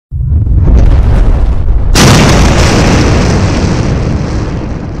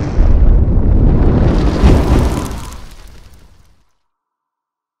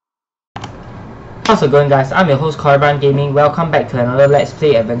How's it going, guys? I'm your host Corban Gaming. Welcome back to another Let's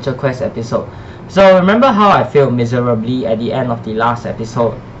Play Adventure Quest episode. So remember how I failed miserably at the end of the last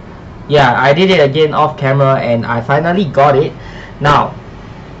episode? Yeah, I did it again off camera and I finally got it. Now,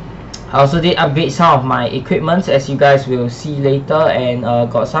 I also did upgrade some of my equipment, as you guys will see later, and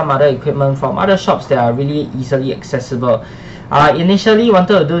got some other equipment from other shops that are really easily accessible. I initially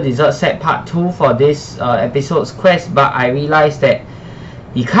wanted to do Desert Set Part 2 for this episode's quest, but I realized that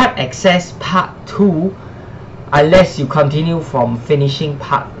you can't access Part 2 unless you continue from finishing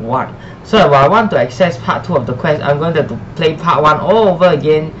Part 1. So if I want to access Part 2 of the quest, I'm going to have to play Part 1 all over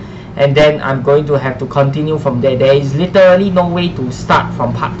again, and then I'm going to have to continue from there. There is literally no way to start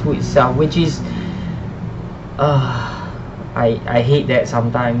from Part 2 itself, which is I hate that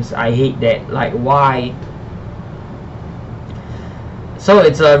sometimes. I hate that, like, why? So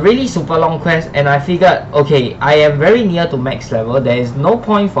it's a really super long quest, and I figured, okay, I am very near to max level. There is no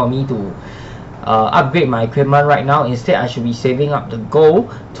point for me to upgrade my equipment right now. Instead, I should be saving up the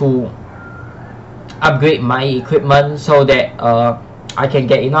gold to upgrade my equipment so that I can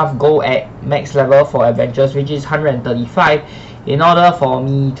get enough gold at max level for adventures, which is 135, in order for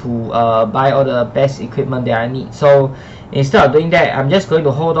me to buy all the best equipment that I need. So instead of doing that, I'm just going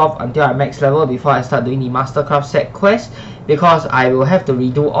to hold off until I max level before I start doing the Mastercraft set quest, because I will have to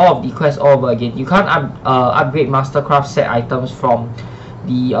redo all of the quests all over again. You can't upgrade Mastercraft set items from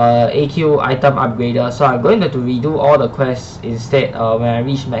the AQ item upgrader, so I'm going to redo all the quests instead when I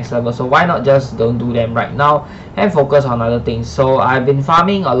reach max level. So why not just don't do them right now and focus on other things. So I've been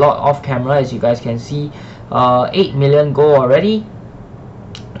farming a lot off camera, as you guys can see. 8 million gold already.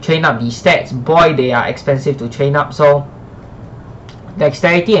 Train up these stats. Boy, they are expensive to train up. So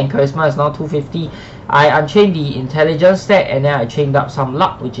dexterity and charisma is now 250. I unchained the intelligence stat, and then I chained up some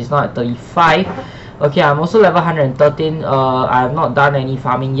luck, which is now at 35. Okay, I'm also level 113. I have not done any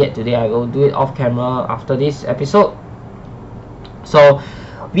farming yet today. I will do it off camera after this episode. So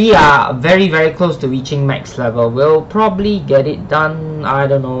we are very close to reaching max level. We'll probably get it done, I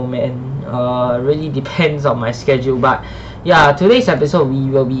don't know, man. Really depends on my schedule. But yeah, today's episode we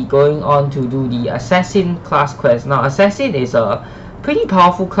will be going on to do the assassin class quest. Now, assassin is a pretty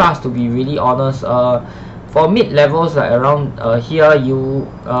powerful class, to be really honest. For mid levels, like around here,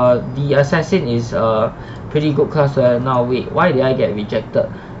 the assassin is a pretty good class. Now wait, why did I get rejected?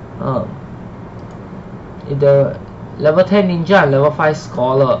 The level 10 ninja and level 5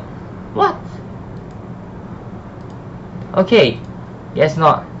 scholar. What? Okay, guess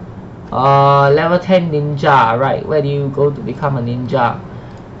not. Level 10 ninja, right? Where do you go to become a ninja?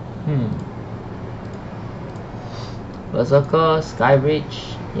 Berserker,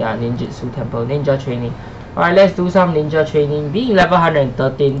 Skybridge, yeah, ninjutsu temple, ninja training. Alright, let's do some ninja training. Being level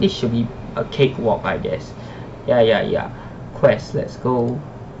 113, this should be a cakewalk, I guess. Yeah. Quest, let's go.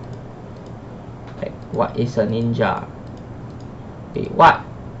 Like, what is a ninja? Wait, what?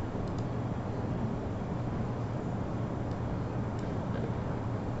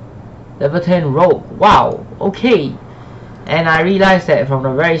 Level 10 rogue. Wow, okay. And I realized that from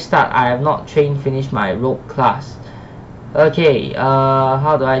the very start, I have not finished my rogue class. Okay,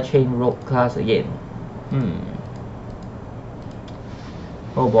 how do I train rogue class again?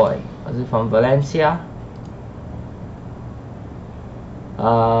 Oh boy, was it from Valencia?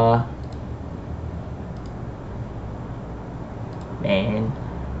 Man,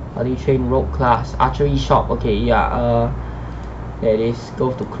 how do you train rogue class? Archery shop. Okay, yeah. There it is.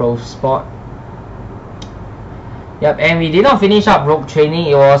 Go to Crow's spot. Yep, and we did not finish up rogue training.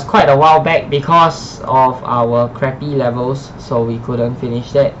 It was quite a while back because of our crappy levels, so we couldn't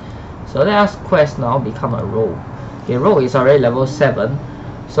finish that. So let us quest now, become a rogue. Okay, rogue is already level 7,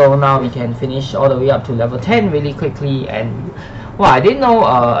 so now we can finish all the way up to level 10 really quickly. And well, I didn't know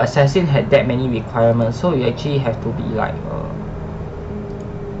assassin had that many requirements, so you actually have to be like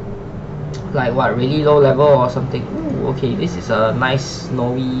what, really low level or something. Ooh, okay, this is a nice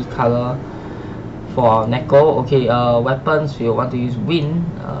snowy color for our Neko. Okay, weapons, we want to use wind.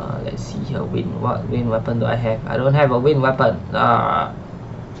 Let's see here, wind. What wind weapon do I have? I don't have a wind weapon.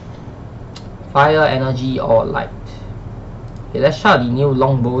 Fire, energy, or light. Okay, let's try the new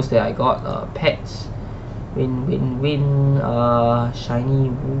longbows that I got. Pets. Wind, shiny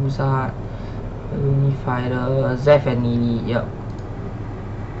Wuzard, Unifier, Zeph and Neely. Yep.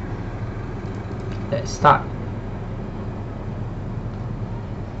 Let's start.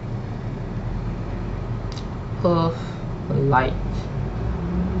 Earth, light.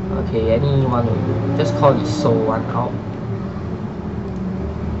 Okay, anyone will do. Just call the soul one out.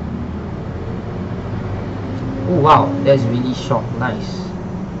 Oh wow, that's really short. Nice.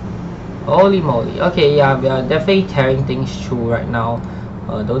 Holy moly. Okay, yeah, we are definitely tearing things through right now.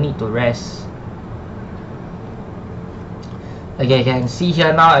 Don't need to rest. Okay, you can see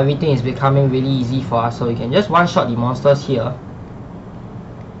here now everything is becoming really easy for us, so you can just one-shot the monsters here.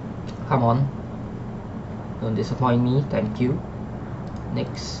 Come on, don't disappoint me, thank you.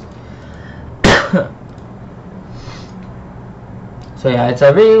 Next. So yeah, it's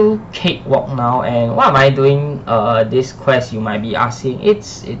a real cakewalk now. And why am I doing this quest, you might be asking?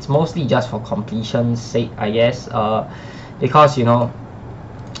 It's mostly just for completion's sake, I guess, because you know,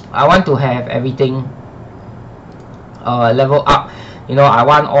 I want to have everything level up. You know, I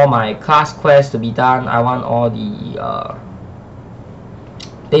want all my class quests to be done. I want all the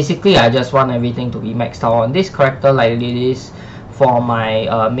basically I just want everything to be maxed out on this character like it is for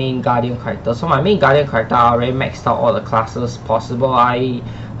my main guardian character. So my main guardian character, I already maxed out all the classes possible. I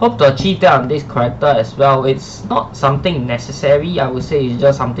hope to achieve that on this character as well. It's not something necessary, I would say. It's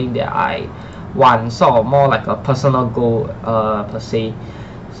just something that I want, sort of more like a personal goal per se.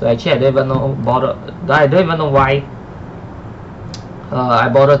 So actually I don't even know why I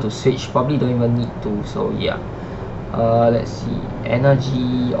bother to switch. Probably don't even need to. So yeah, let's see,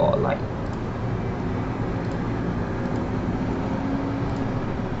 energy or light.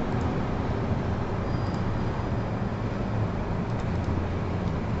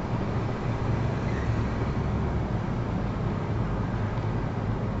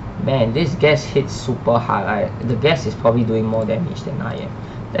 Man, this gas hits super hard. The gas is probably doing more damage than I am.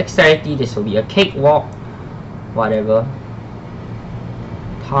 Dexterity, this will be a cakewalk. Whatever.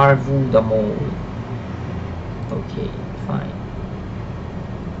 Tarvu the mole. Okay, fine.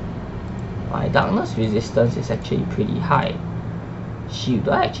 My darkness resistance is actually pretty high. Shield.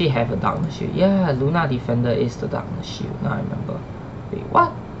 Do I actually have a darkness shield? Yeah, Luna Defender is the darkness shield. Now I remember. Wait,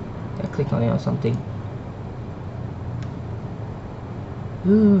 what? I clicked on it or something.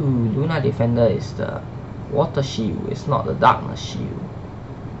 Ooh, Luna Defender is the water shield, it's not the darkness shield.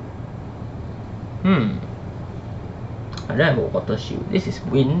 I don't have a water shield. This is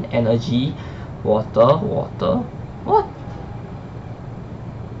wind, energy, water. What?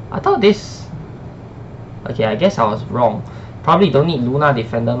 I thought this... Okay, I guess I was wrong. Probably don't need Luna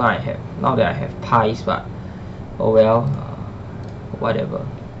Defender now that I have pies, but oh well, whatever.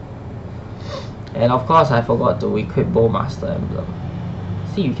 And of course I forgot to equip Bowmaster Emblem.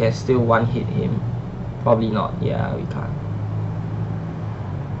 See, you can still one-hit him. Probably not. Yeah, we can't.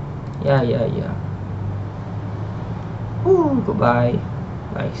 Yeah. Ooh, goodbye.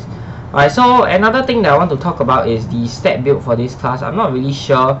 Nice. Alright, so another thing that I want to talk about is the stat build for this class. I'm not really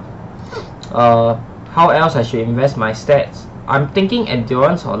sure how else I should invest my stats. I'm thinking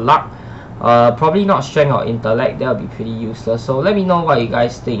endurance or luck. Probably not strength or intellect. That would be pretty useless. So let me know what you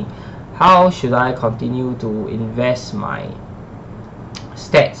guys think. How should I continue to invest my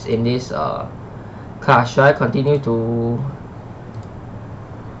stats in this class? Should I continue to...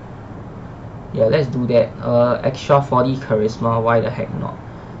 Yeah, let's do that. Extra 40 charisma, why the heck not?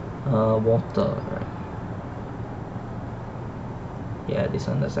 Water, right? Yeah, this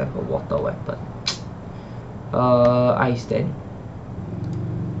one does have a water weapon. Ice then.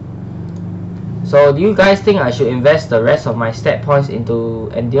 So do you guys think I should invest the rest of my stat points into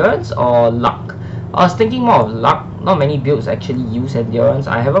endurance or luck? I was thinking more of luck. Not many builds actually use endurance.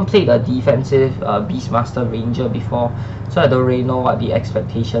 I haven't played a defensive Beastmaster Ranger before, so I don't really know what the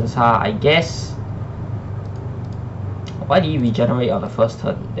expectations are. I guess... Why do you regenerate on the first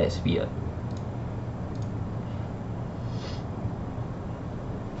turn? That's weird.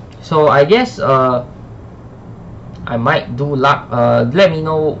 So I guess I might do luck. Let me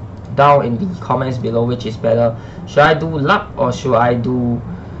know down in the comments below which is better. Should I do luck or should I do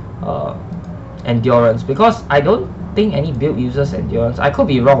endurance? Because I don't think any build uses endurance. I could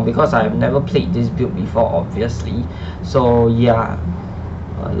be wrong because I've never played this build before, obviously. So yeah,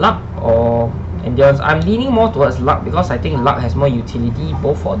 luck or endurance. I'm leaning more towards luck because I think luck has more utility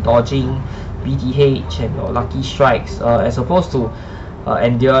both for dodging, BTH and your lucky strikes, as opposed to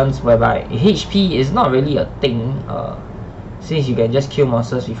endurance, whereby HP is not really a thing, since you can just kill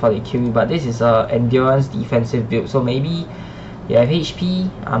monsters before they kill you. But this is a endurance defensive build, so maybe you have HP.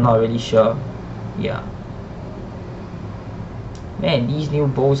 I'm not really sure. Yeah. Man, these new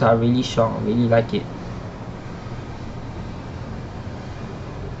bows are really strong. I really like it.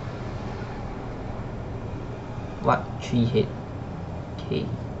 What? 3 hit. Okay.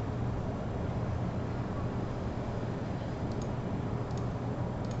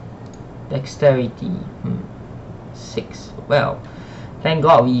 Dexterity. 6. Well, thank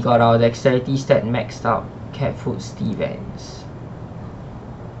God we got our dexterity stat maxed out. Catfoot Stevens.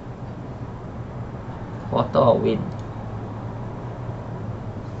 Water or wind?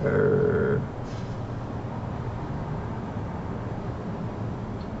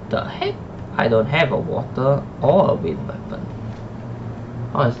 The heck? I don't have a water or a wind weapon.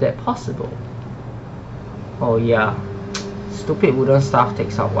 How is that possible? Oh yeah, stupid wooden staff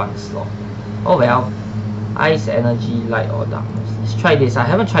takes up 1 slot. Oh well. Ice, energy, light or darkness. Let's try this. I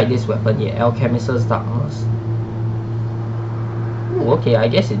haven't tried this weapon yet. Alchemist's darkness. Ooh, okay, I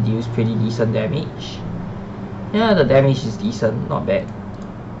guess it deals pretty decent damage. Yeah, the damage is decent, not bad.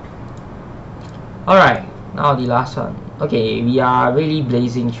 Alright, now the last one. Okay, we are really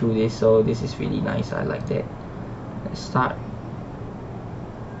blazing through this, so this is really nice. I like that. Let's start.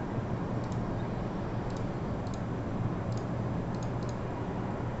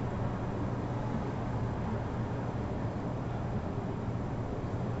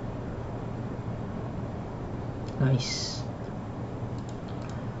 Nice.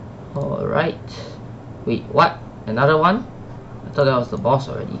 Alright. Wait, what? Another one? I thought that was the boss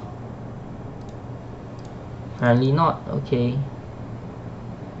already. Apparently not. Okay.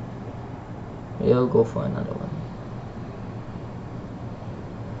 We'll go for another one.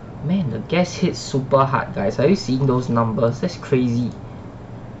 Man, the gas hits super hard, guys. Are you seeing those numbers? That's crazy.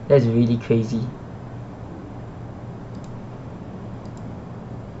 That's really crazy.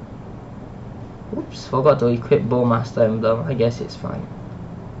 Oops, forgot to equip Bowmaster Emblem. I guess it's fine.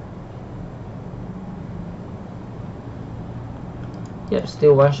 Yep,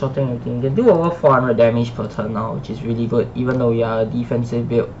 still one-shotting everything. You can do over 400 damage per turn now, which is really good, even though you are a defensive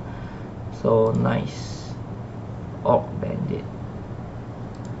build. So nice. Orc Bandit.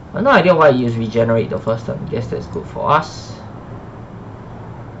 I have no idea why you use regenerate the first turn. Guess that's good for us.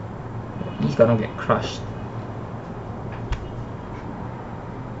 He's gonna get crushed.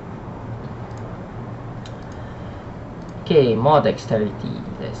 Okay, more dexterity.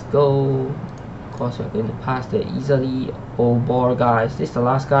 Let's go. Of course, we're going to pass that easily. Oh, boar guys. This the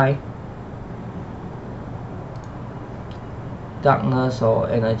last guy? Darkness or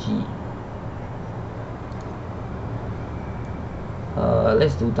energy?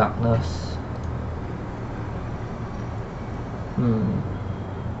 Let's do darkness.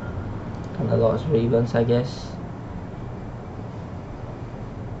 Thunderlord's Ravens, I guess.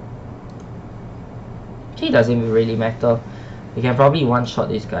 It doesn't really matter. We can probably one-shot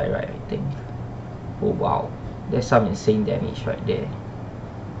this guy, right? I think. Oh wow, there's some insane damage right there.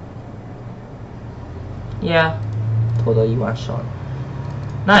 Yeah, totally one-shot.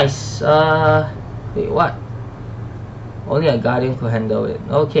 Nice. Wait, what? Only a guardian could handle it.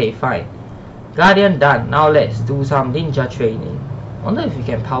 Okay, fine. Guardian done. Now let's do some ninja training. Wonder if we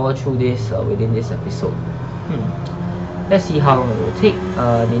can power through this within this episode. Let's see how long it will take.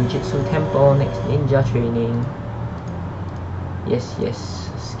 Ninjutsu Temple, next ninja training. Yes,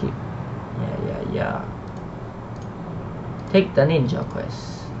 skip. Yeah. Take the ninja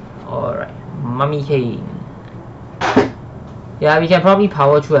quest. Alright, Mummy King. Yeah, we can probably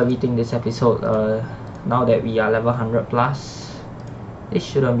power through everything this episode now that we are level 100 plus. This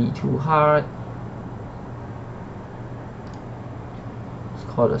shouldn't be too hard.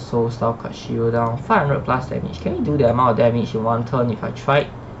 Called the soul style, cut shield down. 500 plus damage. Can we do the amount of damage in one turn if I tried?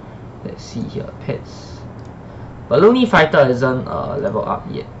 Let's see here. Pets. Balloony Fighter isn't level up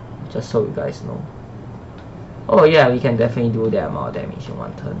yet, just so you guys know. Oh yeah, we can definitely do the amount of damage in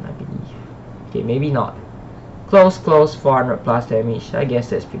one turn, I believe. Okay, maybe not. Close, 400 plus damage. I guess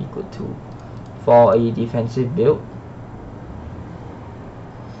that's pretty good too for a defensive build.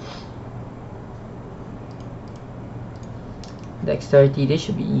 Dexterity, this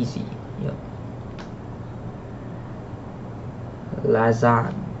should be easy. Yep.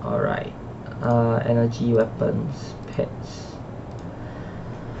 Lazan, alright. Energy weapons, pets.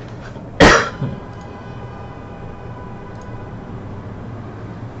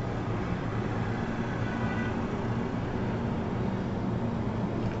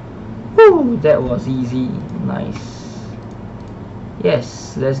 Woo, that was easy. Nice.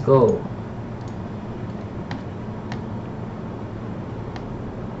 Yes, let's go.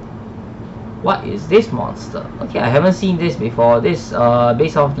 What is this monster? Okay, I haven't seen this before. This,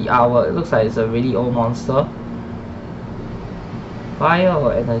 based off the hour, it looks like it's a really old monster. Fire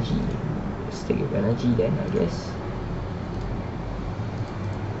or energy? Stick with energy then, I guess.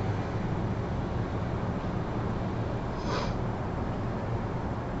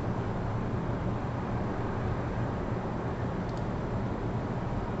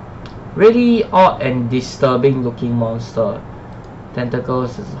 Really odd and disturbing looking monster.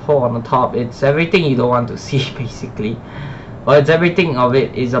 Tentacles, there's a hole on the top. It's everything you don't want to see basically. Or it's everything of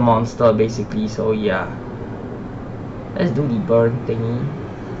it is a monster basically, so yeah. Let's do the burn thingy.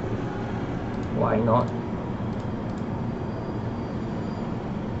 Why not?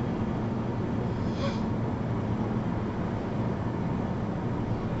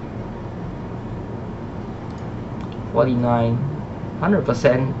 $49.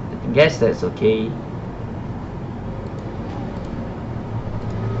 100%. Guess that's okay.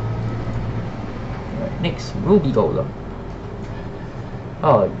 Right, next, Ruby Golem.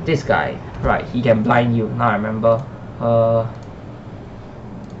 Oh, this guy. Right, he can blind you. Now I remember. Of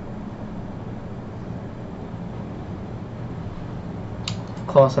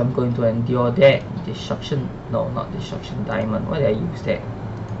course, I'm going to endure that. Destruction. No, not Destruction Diamond. Why did I use that?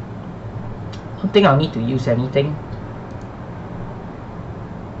 I don't think I'll need to use anything.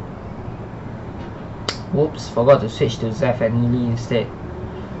 Whoops, forgot to switch to Zeph and Neely instead.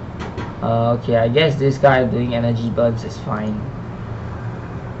 Okay, I guess this guy doing energy burns is fine.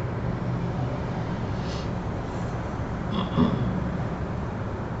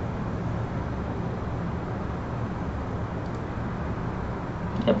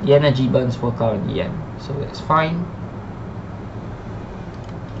 Yep, the energy burns work out in the end, so that's fine.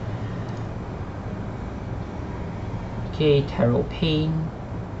 Okay, Tarot Pain.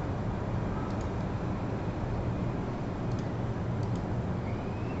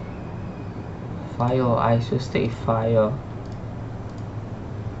 Fire or ice, will stay fire.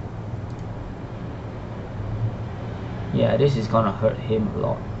 Yeah, this is gonna hurt him a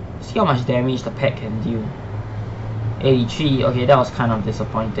lot. See how much damage the pet can do. 83, okay, that was kind of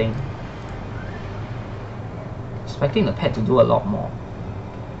disappointing. Expecting the pet to do a lot more.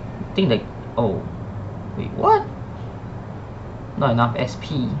 I think that, oh, wait, what? Not enough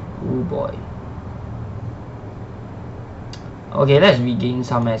SP, oh boy. Okay, let's regain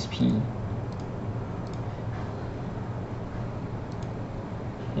some SP.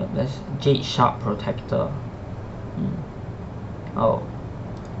 Yep, that's Jade Sharp Protector. Oh,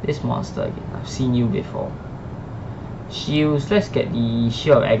 this monster again, I've seen you before. Shields, let's get the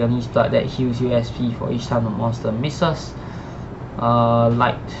Shield of Agony's Blood that heals you SP for each time the monster misses.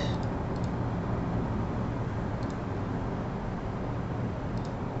 Light.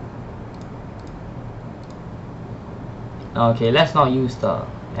 Okay, let's not use the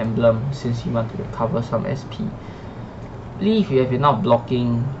emblem since you want to recover some SP. I believe you have enough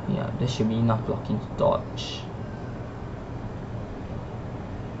blocking. Yeah, there should be enough blocking to dodge.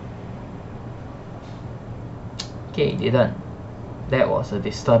 Okay, didn't. That was a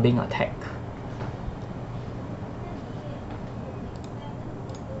disturbing attack.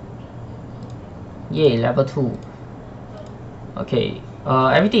 Yay, level 2. Okay,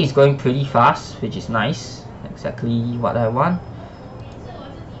 everything is going pretty fast, which is nice. Exactly what I want.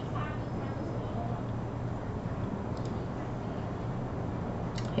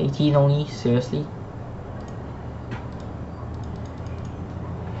 $18 only, seriously?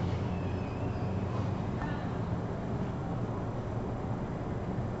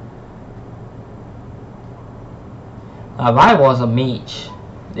 If I was a mage,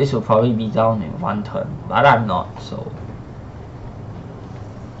 this will probably be down in 1 turn, but I'm not, so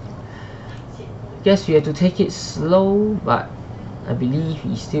guess we have to take it slow, but I believe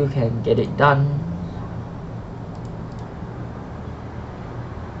we still can get it done.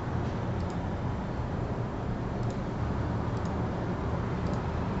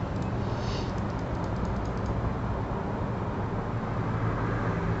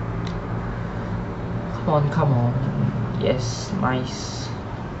 Come on, come on. Yes, nice.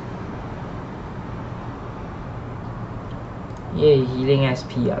 Yay, healing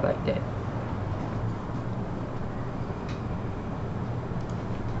SP, I like that.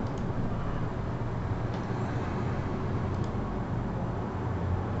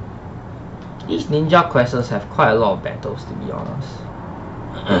 These ninja quests have quite a lot of battles, to be honest.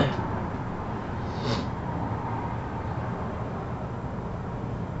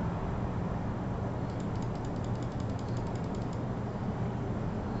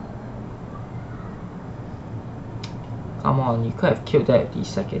 Come on, you could have killed that with the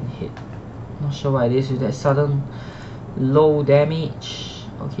second hit. Not sure why it is with that sudden low damage.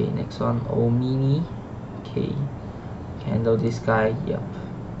 Okay, next one, Omini. Okay, handle this guy, yep.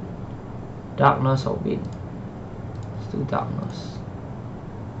 Darkness or wind? Let's do darkness.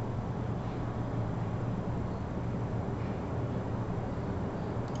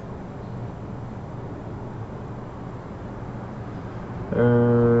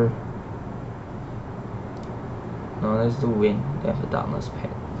 No, let's do wind. They have a darkness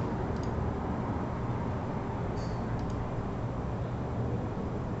pet.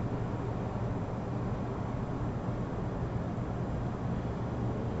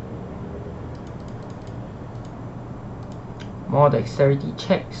 More dexterity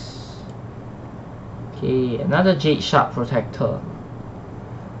checks. Okay, another Jade Sharp Protector.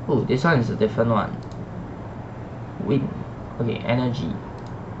 Oh, this one is a different one. Wind. Okay, energy.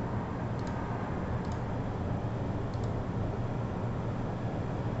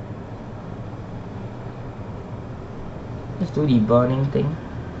 Let's do the burning thing.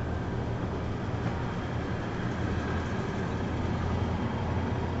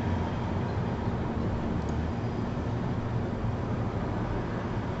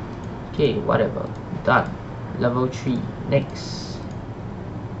 Okay, whatever. Done. Level 3. Next.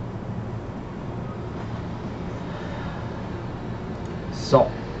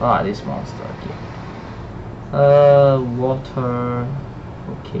 Salt. Ah, this monster. Okay. Water.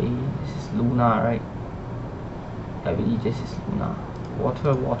 Okay, this is Luna, right? I believe this is Luna.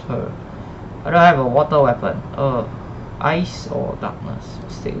 Water, water. I don't have a water weapon. Ice or darkness?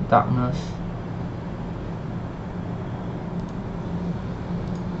 Still darkness.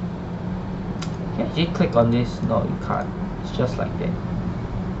 Can you click on this? No, you can't. It's just like that.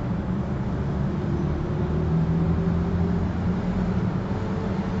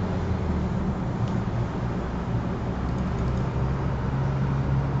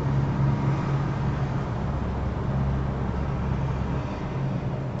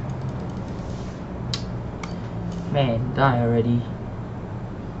 Man, die already.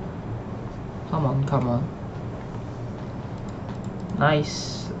 Come on, come on.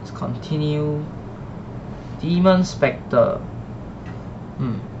 Nice. Let's continue. Demon Spectre.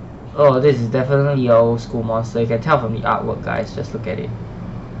 Oh, this is definitely an old school monster. You can tell from the artwork, guys. Just look at it.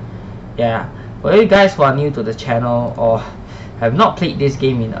 Yeah. For you guys who are new to the channel or have not played this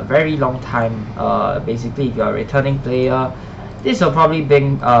game in a very long time, basically if you are a returning player, this will probably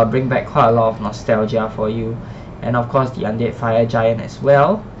bring back quite a lot of nostalgia for you. And of course the Undead Fire Giant as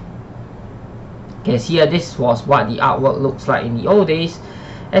well. You can see here, this was what the artwork looks like in the old days.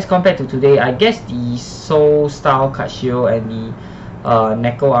 As compared to today, I guess the Soul style cut shield and the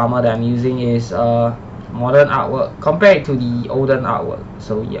Neko armor that I'm using is modern artwork compared to the olden artwork.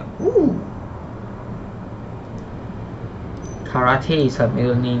 So yeah. Ooh. Karate is her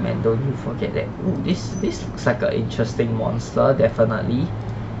middle name, and don't you forget that. Ooh, this looks like an interesting monster, definitely.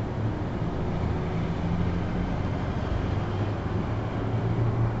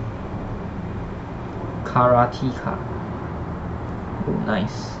 Karateka. Oh,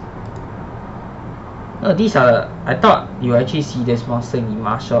 nice. No, these are. I thought you actually see this monster in the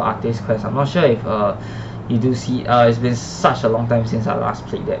martial artist quest. I'm not sure if you do see. It's been such a long time since I last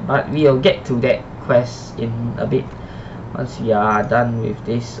played that, but we'll get to that quest in a bit once we are done with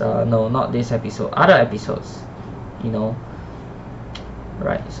this. No, not this episode. Other episodes, you know.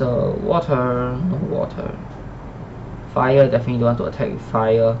 Right. So water, no water. Fire. Definitely don't want to attack with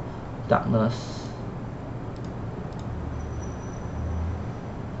fire. Darkness.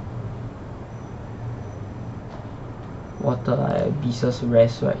 Water, Abyssus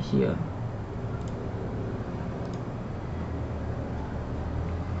Rest right here.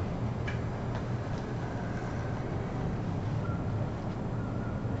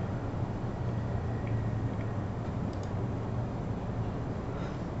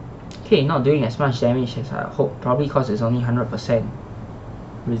 Okay, not doing as much damage as I hope, probably because it's only 100%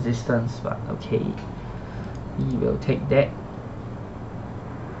 resistance, but okay. We will take that.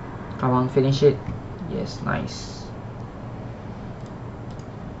 Come on, finish it. Yes, nice.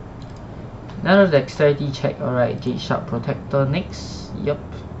 Another dexterity check. Alright, Jade Sharp Protector next. Yep.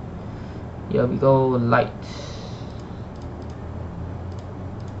 Here we go. Light.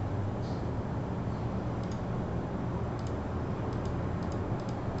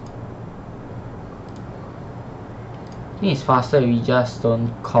 I think it's faster if we just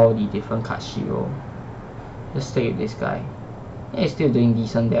don't call the different card hero. Just stay with this guy. Yeah, he's still doing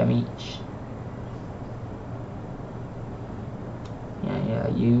decent damage. Yeah,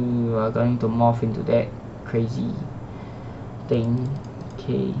 you are going to morph into that crazy thing.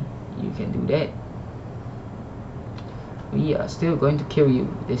 Okay, you can do that. We are still going to kill you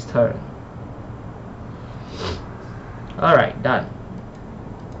this turn. Alright, done.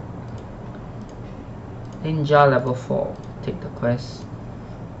 Ninja level 4. Take the quest.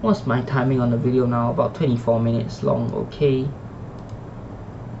 What's my timing on the video now? About 24 minutes long. Okay.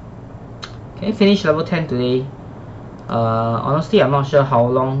 Can I finish level 10 today? Honestly, I'm not sure how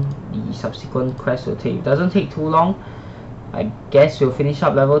long the subsequent quest will take. It doesn't take too long. I guess we'll finish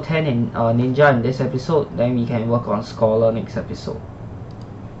up level 10 in Ninja in this episode. Then we can work on Scholar next episode.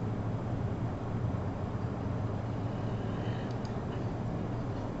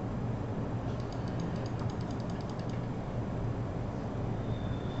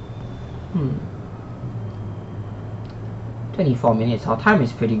 Hmm. 24 minutes. Our time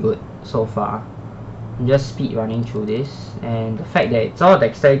is pretty good so far. I'm just speed running through this, and the fact that it's all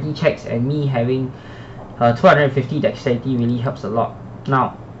dexterity checks and me having 250 dexterity really helps a lot.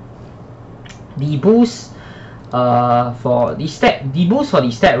 Now, the boost, For the boost for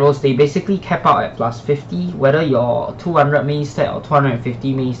the stat rolls, they basically cap out at plus 50. Whether your 200 main stat or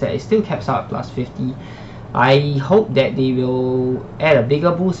 250 main stat, it still caps out at plus 50. I hope that they will add a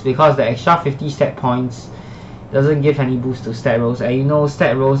bigger boost, because the extra 50 stat points doesn't give any boost to stat rolls, and you know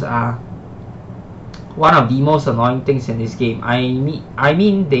stat rolls are one of the most annoying things in this game. I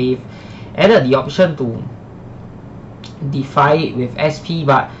mean they've added the option to defy it with SP,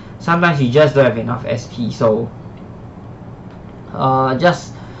 but sometimes you just don't have enough SP, so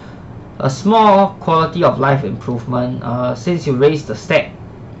just a small quality of life improvement. Since you raise the stat,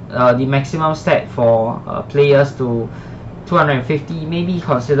 the maximum stat for players to 250, maybe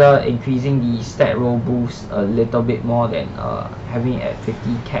consider increasing the stat roll boost a little bit more than having it at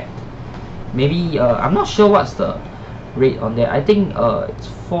 50 capped. Maybe I'm not sure what's the rate on that. I think it's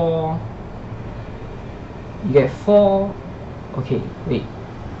 4. You get 4. Okay, wait.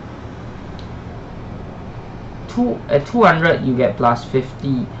 At 200 you get plus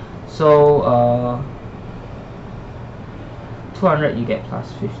 50. So 200 you get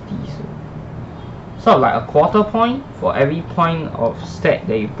plus 50. So sort of like a quarter point for every point of stat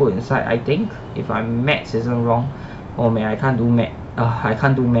that you put inside, I think, if my maths isn't wrong. Oh man, I can't do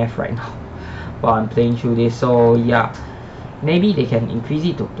math right now while I'm playing through this. So yeah, maybe they can increase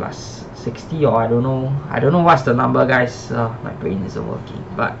it to plus 60, or I don't know what's the number, guys. My brain isn't working,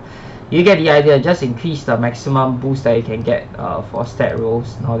 but you get the idea. Just increase the maximum boost that you can get for stat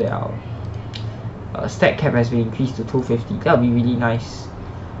rolls. Now that our stat cap has been increased to 250, that would be really nice.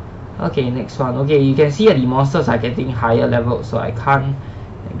 Okay, next one. Okay, you can see that the monsters are getting higher level, so I can't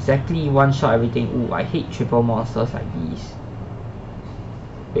exactly one-shot everything. Ooh, I hate triple monsters like these.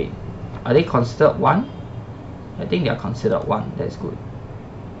 Wait, are they considered 1? I think they are considered 1. That's good,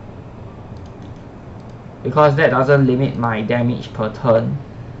 because that doesn't limit my damage per turn.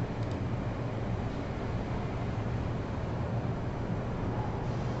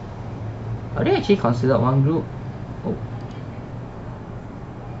 Are they actually considered 1 group?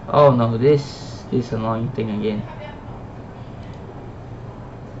 Oh no, this annoying thing again.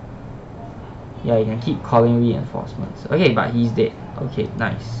 Yeah, you can keep calling reinforcements. Okay, but he's dead. Okay,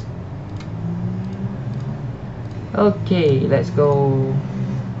 nice. Okay, let's go.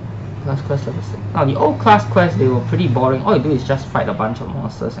 Class quest level 6. Now the old class quests, they were pretty boring. All you do is just fight a bunch of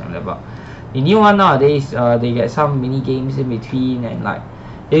monsters and level up. The new one nowadays, they get some mini games in between, and like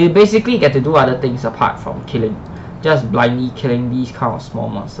they basically get to do other things apart from killing. Just blindly killing these kind of small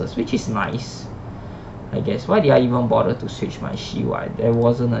monsters, which is nice, I guess. Why did I even bother to switch my shield? There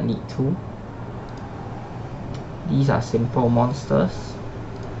wasn't a need to. These are simple monsters.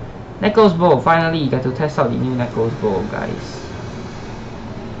 Necro's Bow. Finally, you get to test out the new Necro's Bow, guys.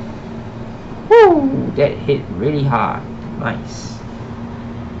 Woo! That hit really hard. Nice.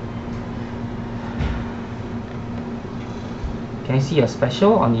 Can I see a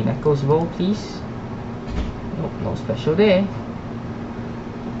special on the Necro's Bow, please? Nope, no special there.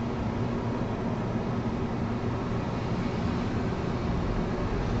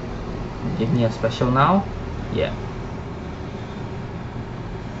 Give me a special now. Yeah.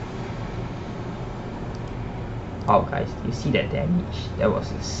 Wow, guys, you see that damage? That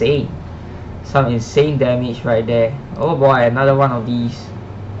was insane. Some insane damage right there. Oh boy, another one of these.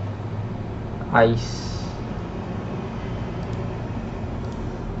 Ice.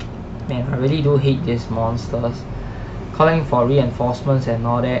 Man, I really do hate these monsters. Calling for reinforcements and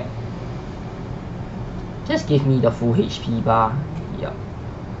all that. Just give me the full HP bar. Yep.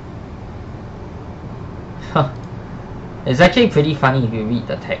 It's actually pretty funny if you read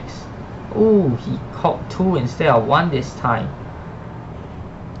the text. Ooh, he caught 2 instead of 1 this time.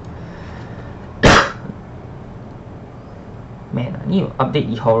 Man, I need to update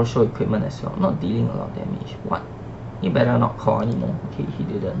the horror show equipment as well. Not dealing a lot of damage. What? You better not call anymore. Okay, he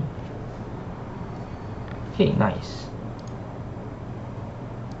didn't. Okay, nice.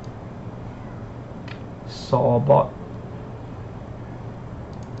 Sawbot.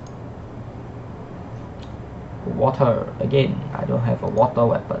 Water. Again, I don't have a water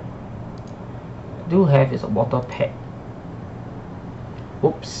weapon. I do have is a water pet.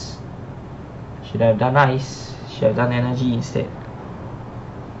 Oops. Should have done ice. Should have done energy instead.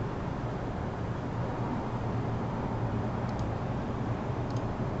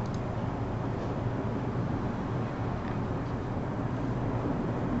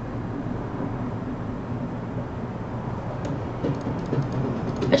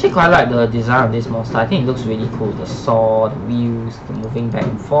 Actually quite like the design of this monster. I think it looks really cool. The saw, the wheels, the moving back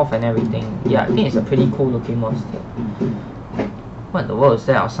and forth and everything. Yeah, I think it's a pretty cool looking monster. What in the world is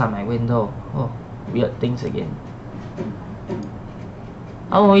that outside my window? Oh, weird things again.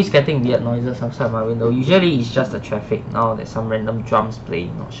 I'm always getting weird noises outside my window. Usually it's just the traffic. Now there's some random drums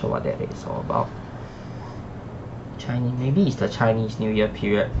playing. Not sure what that is all about. Chinese, maybe it's the Chinese New Year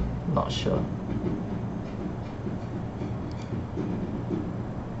period. Not sure.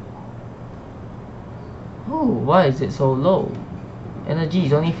 Oh, why is it so low? Energy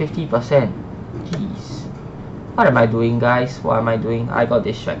is only 50%. Jeez. What am I doing, guys? What am I doing? I got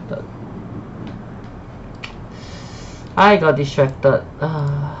distracted.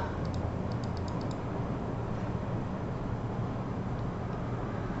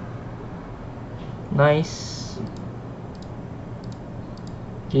 Nice.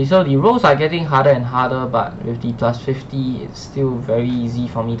 Okay, so the rolls are getting harder and harder, but with the plus 50, it's still very easy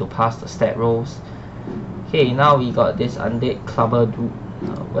for me to pass the stat rolls. Okay, now we got this undead clubber dude.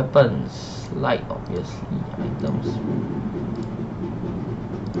 Weapons, light, obviously. Items.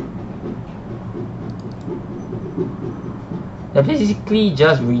 They're basically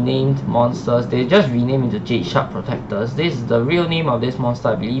just renamed monsters. They just renamed into Jade Shark Protectors. This is the real name of this monster,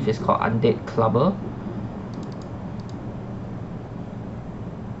 I believe, is called Undead Clubber.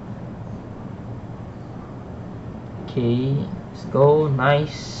 Okay, let's go.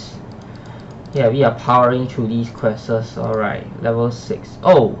 Nice. Yeah, we are powering through these quests. Alright, level 6.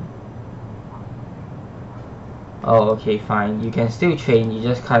 Oh, okay, fine. You can still train, you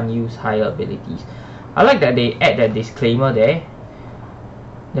just can't use higher abilities. I like that they add that disclaimer there.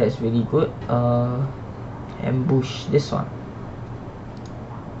 That's really good. Ambush, this one.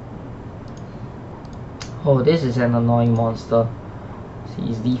 Oh, this is an annoying monster. See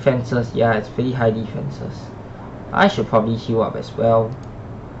his defenses. Yeah, it's pretty high defenses. I should probably heal up as well.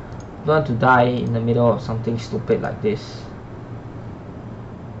 Don't want to die in the middle of something stupid like this.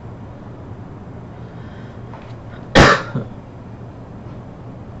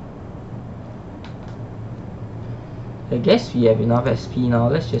 I guess we have enough SP now.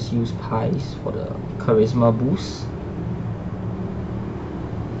 Let's just use pies for the charisma boost.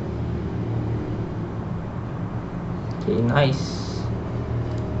 Okay, nice.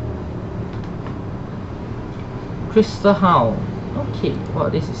 Crystal Hound. Okay, well,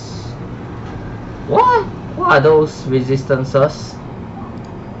 this is... What are those resistances?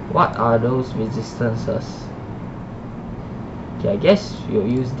 What are those resistances? Okay, I guess we'll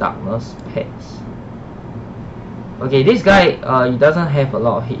use darkness pets. Okay, this guy, he doesn't have a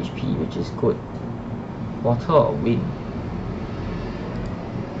lot of HP, which is good. Water or wind?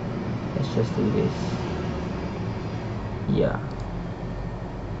 Let's just do this. Yeah.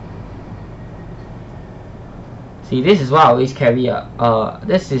 See, this is why I always carry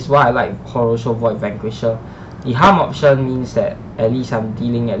this is why I like Horror Show Void Vanquisher. The harm option means that at least I'm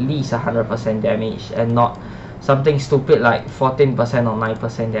dealing at least 100% damage and not something stupid like 14% or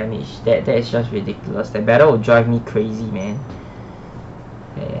 9% damage. That is just ridiculous. That battle will drive me crazy, man.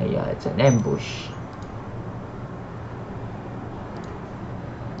 Yeah, it's an ambush.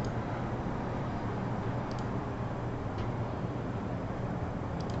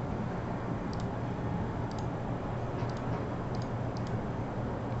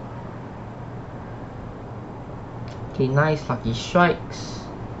 Okay, nice lucky strikes.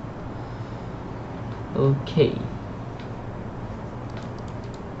 Okay.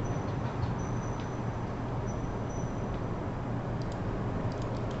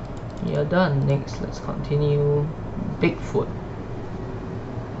 We are done. Next, let's continue. Bigfoot.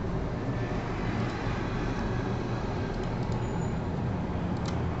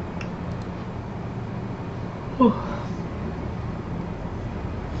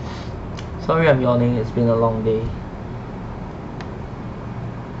 Sorry I'm yawning, it's been a long day.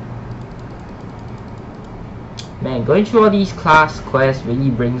 Man, going through all these class quests really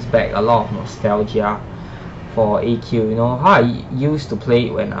brings back a lot of nostalgia for AQ, you know, how I used to play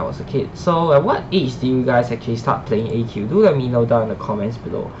it when I was a kid. So at what age do you guys actually start playing AQ? Do let me know down in the comments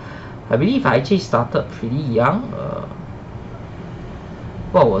below. I believe I actually started pretty young.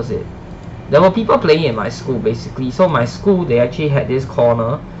 What was it? There were people playing in my school basically. So my school, they actually had this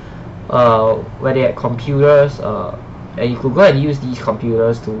corner where they had computers, and you could go and use these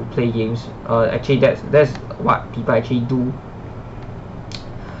computers to play games. Actually, that's what people actually do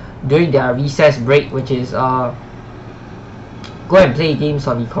during their recess break, which is go and play games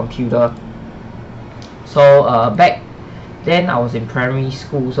on the computer. So back then I was in primary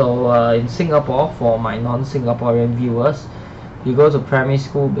school. So in Singapore, for my non-Singaporean viewers, you go to primary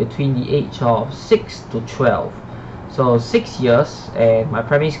school between the age of 6 to 12. So 6 years, and my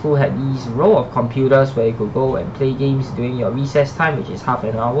primary school had these row of computers where you could go and play games during your recess time, which is half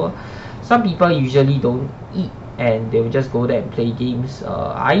an hour. Some people usually don't eat and they will just go there and play games.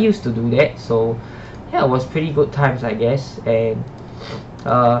 I used to do that, so yeah, it was pretty good times, I guess. And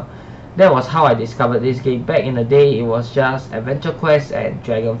That was how I discovered this game. Back in the day, it was just Adventure Quest and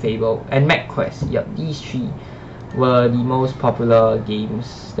Dragon Fable and Mech Quest. Yep, these three were the most popular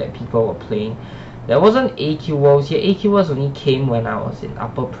games that people were playing. There wasn't AQ Worlds. Yeah, AQ Worlds only came when I was in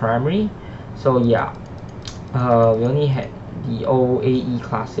upper primary. So yeah, we only had the old AE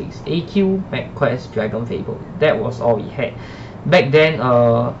classics: AQ, Mech Quest, Dragon Fable. That was all we had. Back then,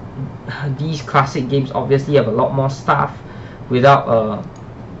 these classic games obviously have a lot more stuff without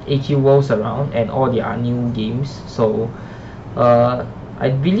AQ Worlds around and all their new games. So I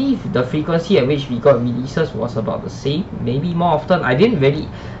believe the frequency at which we got releases was about the same, maybe more often. I didn't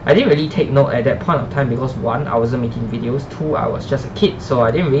really take note at that point of time because one, I wasn't making videos, two, I was just a kid, so I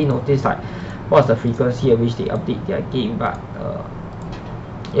didn't really notice like what's the frequency at which they update their game. But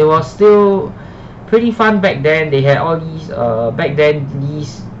it was still pretty fun back then. They had all these back then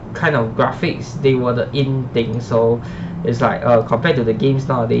these kind of graphics, they were the in thing. So it's like compared to the games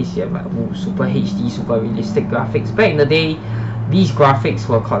nowadays, you have like super HD, super realistic graphics. Back in the day, these graphics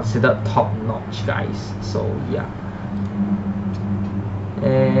were considered top notch, guys. So yeah,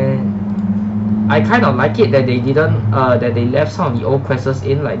 and I kind of like it that they didn't that they left some of the old quests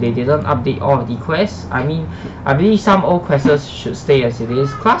in, like they didn't update all of the quests. I mean, I believe some old quests should stay as it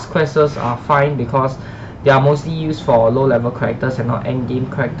is. Class quests are fine because they are mostly used for low level characters and not end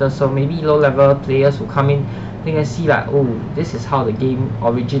game characters. So maybe low level players who come in, they can see like, oh, this is how the game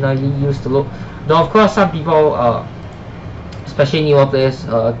originally used to look. Though of course some people especially newer players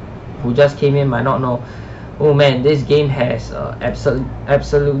who just came in might not know, oh man, this game has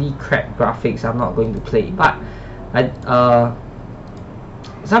absolutely crap graphics, I'm not going to play. But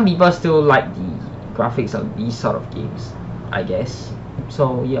some people still like the graphics of these sort of games, I guess.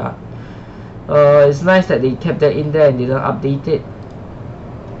 So yeah, it's nice that they kept that in there and didn't update it.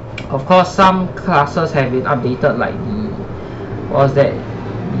 Of course, some classes have been updated, like the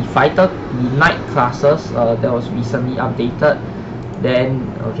knight classes that was recently updated. Then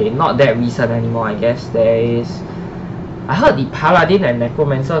okay, not that recent anymore, I guess. I heard the paladin and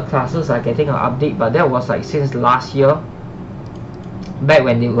necromancer classes are getting an update, but that was like since last year, back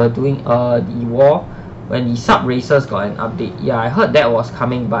when they were doing the war, when the sub races got an update. Yeah, I heard that was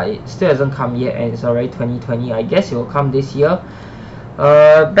coming, but it still hasn't come yet, and it's already 2020. I guess it will come this year.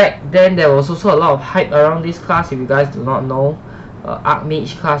 Back then there was also a lot of hype around this class. If you guys do not know,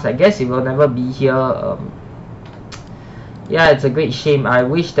 Archmage class, I guess it will never be here. Yeah, it's a great shame. I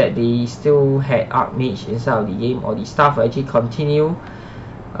wish that they still had Archmage inside of the game, or the staff will actually continue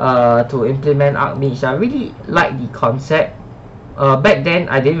to implement Archmage. I really like the concept. Back then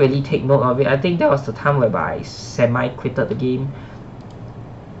I didn't really take note of it. I think that was the time whereby I semi-quitted the game.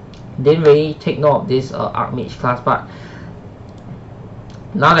 Didn't really take note of this Archmage class, but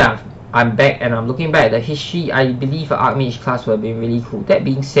now that I'm back and I'm looking back at the history, I believe the Archmage class would have been really cool. That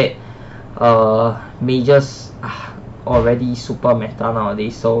being said, mages are already super meta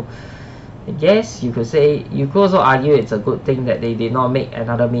nowadays, so I guess you could also argue it's a good thing that they did not make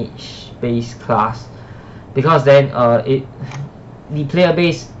another mage based class, because then the player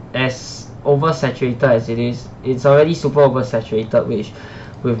base, as oversaturated as it is, it's already super oversaturated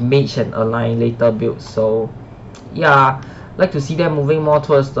with mage and annihilator builds. So yeah, I'd like to see them moving more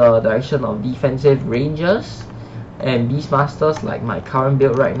towards the direction of defensive rangers and beastmasters, like my current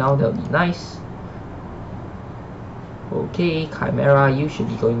build right now. That'll be nice. Okay, Chimera, you should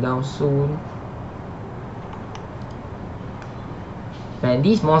be going down soon. Man,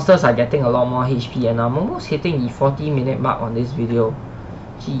 these monsters are getting a lot more HP, and I'm almost hitting the 40-minute mark on this video.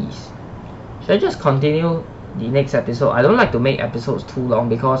 Jeez. Should I just continue the next episode? I don't like to make episodes too long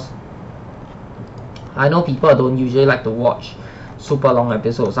because I know people don't usually like to watch super long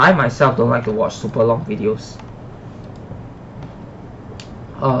episodes. I myself don't like to watch super long videos.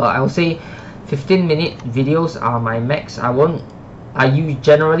 I would say 15-minute videos are my max. I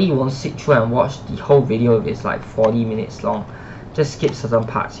generally won't sit through and watch the whole video if it's like 40 minutes long. Just skip certain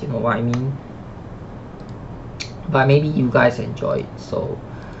parts, you know what I mean? But maybe you guys enjoy it. So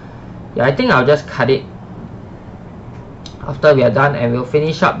yeah, I think I'll just cut it after we are done, and we'll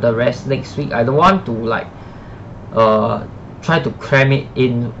finish up the rest next week. I don't want to like try to cram it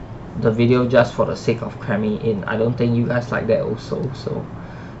in the video just for the sake of cramming it in. I don't think you guys like that also. So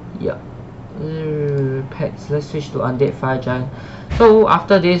yeah. Pets, let's switch to Undead Fire Giant. So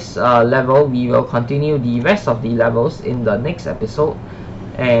after this level, we will continue the rest of the levels in the next episode,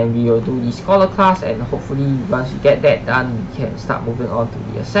 and we will do the Scholar class, and hopefully once we get that done, we can start moving on to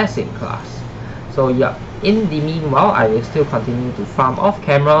the Assassin class. So yeah, in the meanwhile, I will still continue to farm off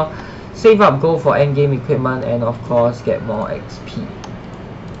camera, save up gold for endgame equipment, and of course get more XP.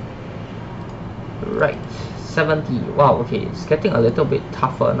 Right, 70. Wow, okay, it's getting a little bit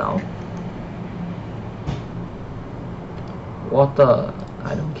tougher now. Water,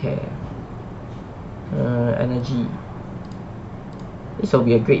 I don't care. Energy. This will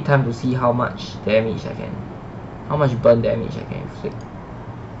be a great time to see how much damage I can, how much burn damage I can inflict.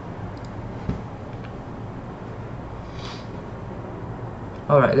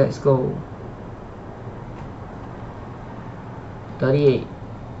 Alright, let's go. 38.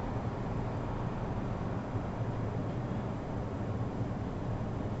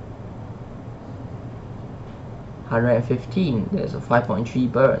 $115. There's a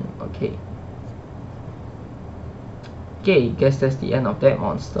 5.3 burn. Okay. Okay, guess that's the end of that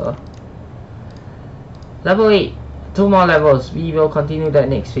monster. Level 8. 2 more levels. We will continue that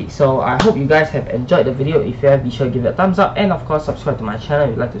next week. So I hope you guys have enjoyed the video. If you have, be sure to give it a thumbs up, and of course subscribe to my channel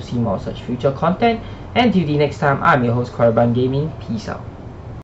if you'd like to see more such future content. And till the next time, I'm your host Korriban Gaming. Peace out.